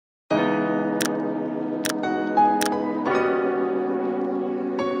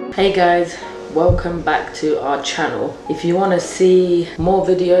Hey guys, welcome back to our channel. If you want to see more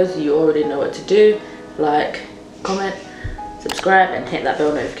videos, you already know what to do. Like, comment, subscribe and hit that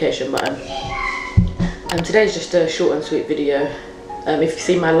bell notification button. Today's just a short and sweet video. If you've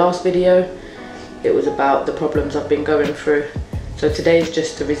seen my last video, it was about the problems I've been going through. So today's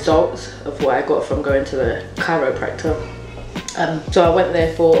just the results of what I got from going to a chiropractor. So I went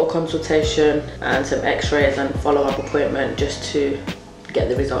there for a consultation and some x-rays and follow-up appointment just to get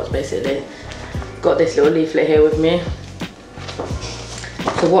the results basically. Got this little leaflet here with me.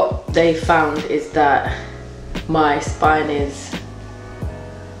 So what they found is that my spine is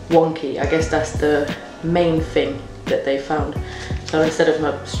wonky. I guess that's the main thing that they found. So instead of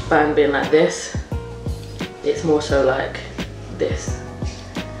my spine being like this, it's more so like this.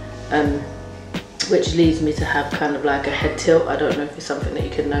 Which leads me to have kind of like a head tilt. I don't know if it's something that you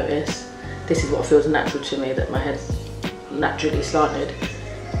can notice. This is what feels natural to me, that my head's naturally slanted.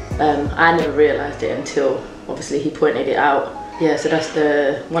 I never realised it until obviously he pointed it out. Yeah, so that's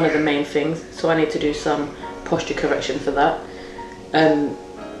one of the main things. So I need to do some posture correction for that.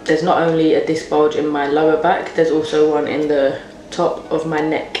 There's not only a disc bulge in my lower back, there's also one in the top of my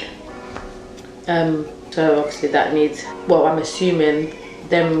neck. So obviously that needs, well, I'm assuming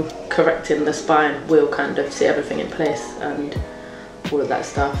them correcting the spine will kind of set everything in place and all of that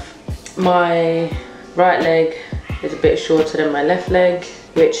stuff. My right leg is a bit shorter than my left leg,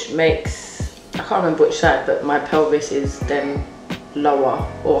 which makes, I can't remember which side, but my pelvis is then lower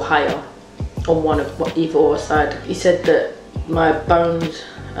or higher on one of either side. He said that my bones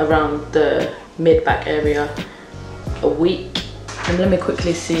around the mid back area are weak. And let me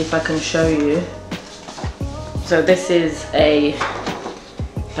quickly see if I can show you. So this is a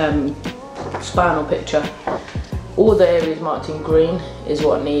spinal picture. All the areas marked in green is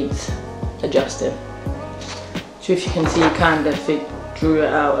what needs adjusting. So if you can see, kind of drew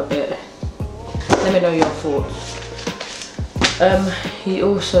it out a bit. Let me know your thoughts. He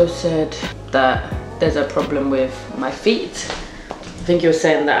also said that there's a problem with my feet. I think he was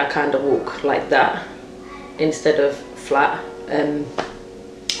saying that I kind of walk like that instead of flat,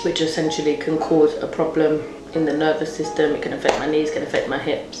 which essentially can cause a problem in the nervous system. It can affect my knees, can affect my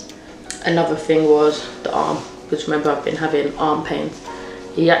hips. Another thing was the arm, because remember I've been having arm pains.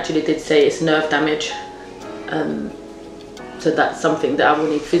 He actually did say it's nerve damage. So that's something that I will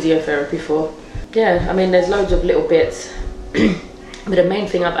need physiotherapy for. Yeah, I mean there's loads of little bits. But the main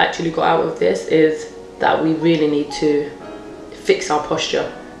thing I've actually got out of this is that we really need to fix our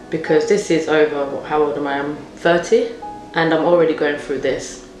posture, because this is over, how old am I? I'm 30 and I'm already going through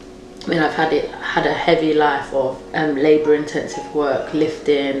this. I mean, I've had a heavy life of labour intensive work,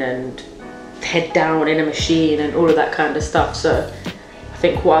 lifting and head down in a machine and all of that kind of stuff. So I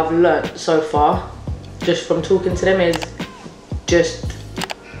think what I've learnt so far just from talking to them is just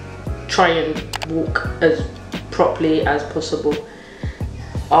try and walk as properly as possible.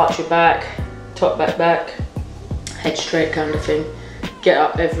 Arch your back, top back, head straight kind of thing. Get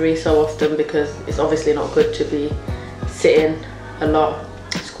up every so often, because it's obviously not good to be sitting a lot.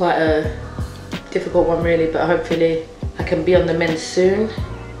 It's quite a difficult one really, but hopefully I can be on the mend soon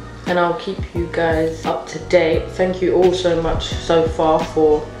and I'll keep you guys up to date. Thank you all so much so far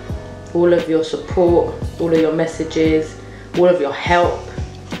for all of your support, all of your messages, all of your help.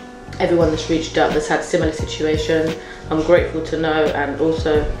 Everyone that's reached out that's had similar situations, I'm grateful to know. And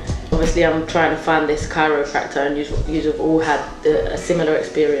also obviously I'm trying to find this chiropractor, and you have all had a similar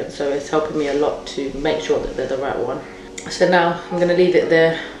experience, so it's helping me a lot to make sure that they're the right one. So now I'm going to leave it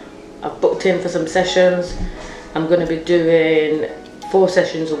there. I've booked in for some sessions. I'm going to be doing 4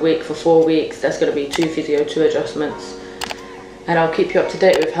 sessions a week for 4 weeks. That's going to be 2 physio, 2 adjustments. And I'll keep you up to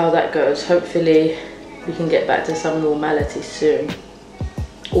date with how that goes. Hopefully we can get back to some normality soon.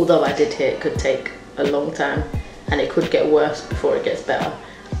 Although I did hear it could take a long time and it could get worse before it gets better.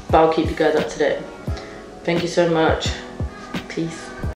 But I'll keep you guys up to date. Thank you so much. Peace.